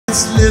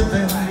this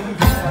living,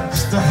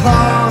 it's the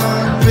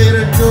hard way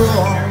to go.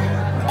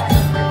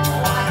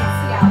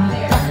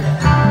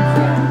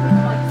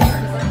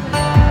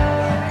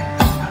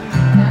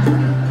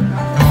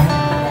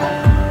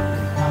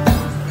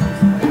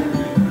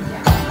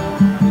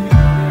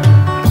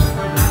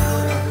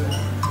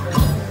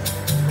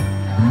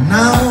 When I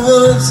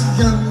was a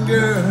young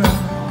girl,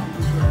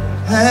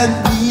 had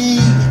me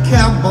a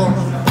cowboy.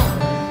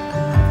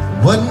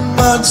 Wasn't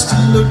much to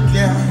look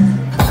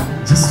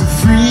at, just a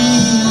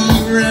free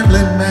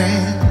rambling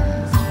man.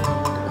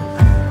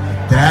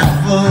 That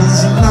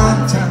was a long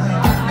time,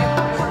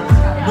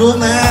 no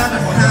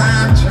matter how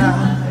I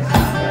tried.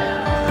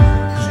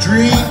 His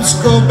dreams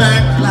go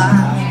back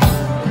like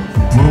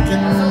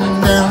broken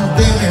down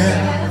then.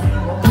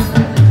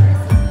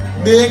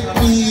 Make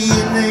me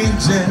an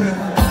angel,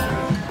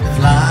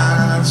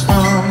 flies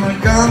from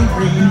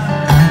Montgomery.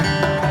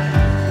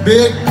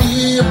 Make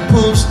me a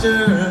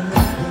poster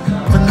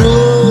for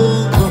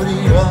nobody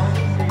else.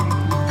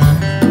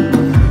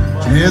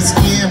 Just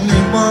give me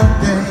one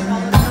thing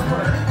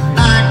I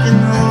can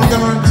hold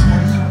on to.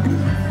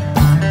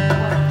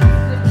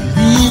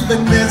 Believe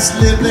in this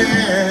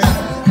living,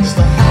 it's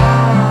the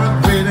hard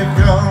way to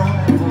go.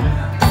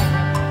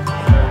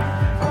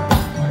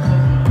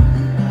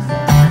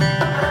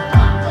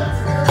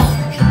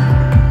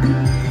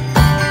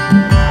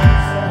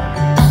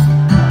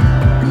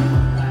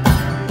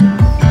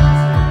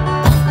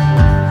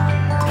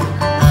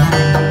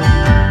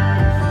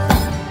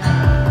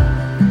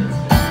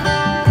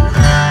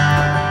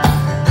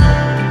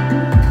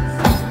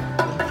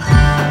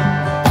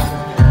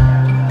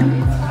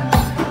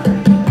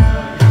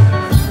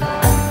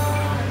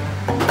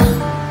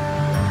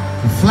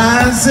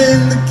 Flies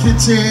in the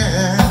kitchen,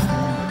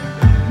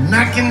 and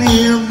I can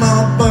hear them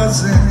all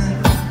buzzing.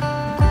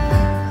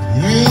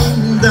 He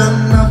ain't done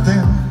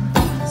nothing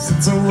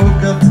since I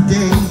woke up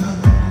today.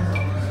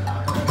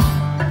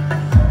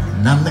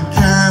 And I'm the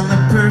kind of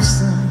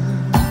person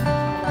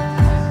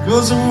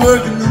goes to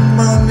work in the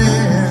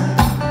morning,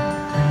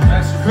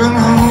 come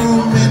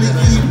home in the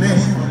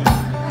evening,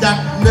 got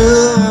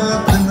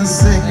nothing to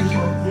say.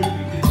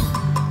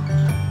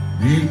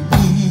 Make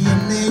me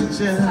an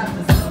angel,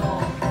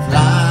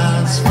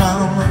 flies from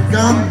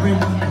Montgomery.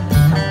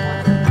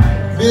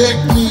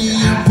 Make me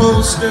a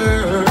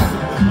poster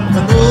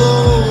for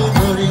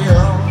nobody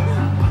else.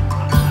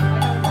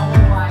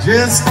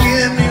 Just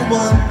give me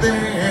one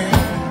thing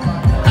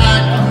I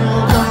can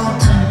hold on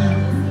to.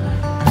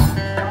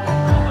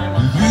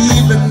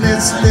 Believe in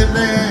this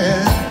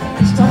living,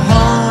 it's the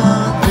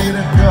hard way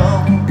to go.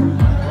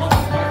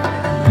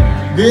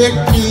 Make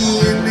me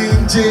an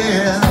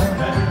angel,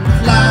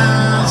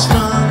 flies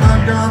from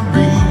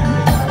Montgomery.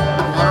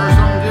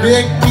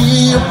 Make me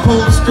a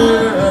poster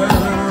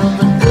of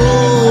the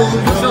gold.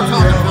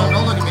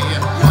 Don't look at me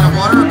yet. You want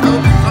water or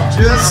Coke?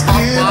 Just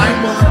give me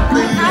one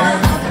thing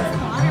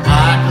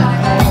I can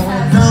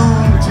hold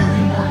on to.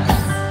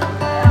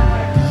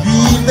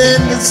 Believe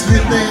in this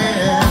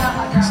living,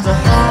 it's the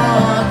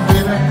hard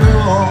way to go.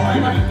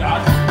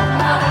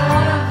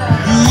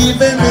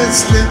 Believe in this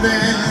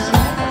living,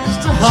 it's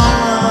the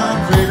hard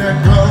way to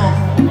go.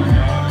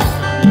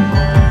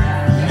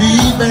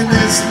 Believe in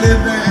this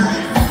living,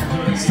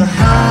 it's the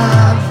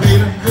hard way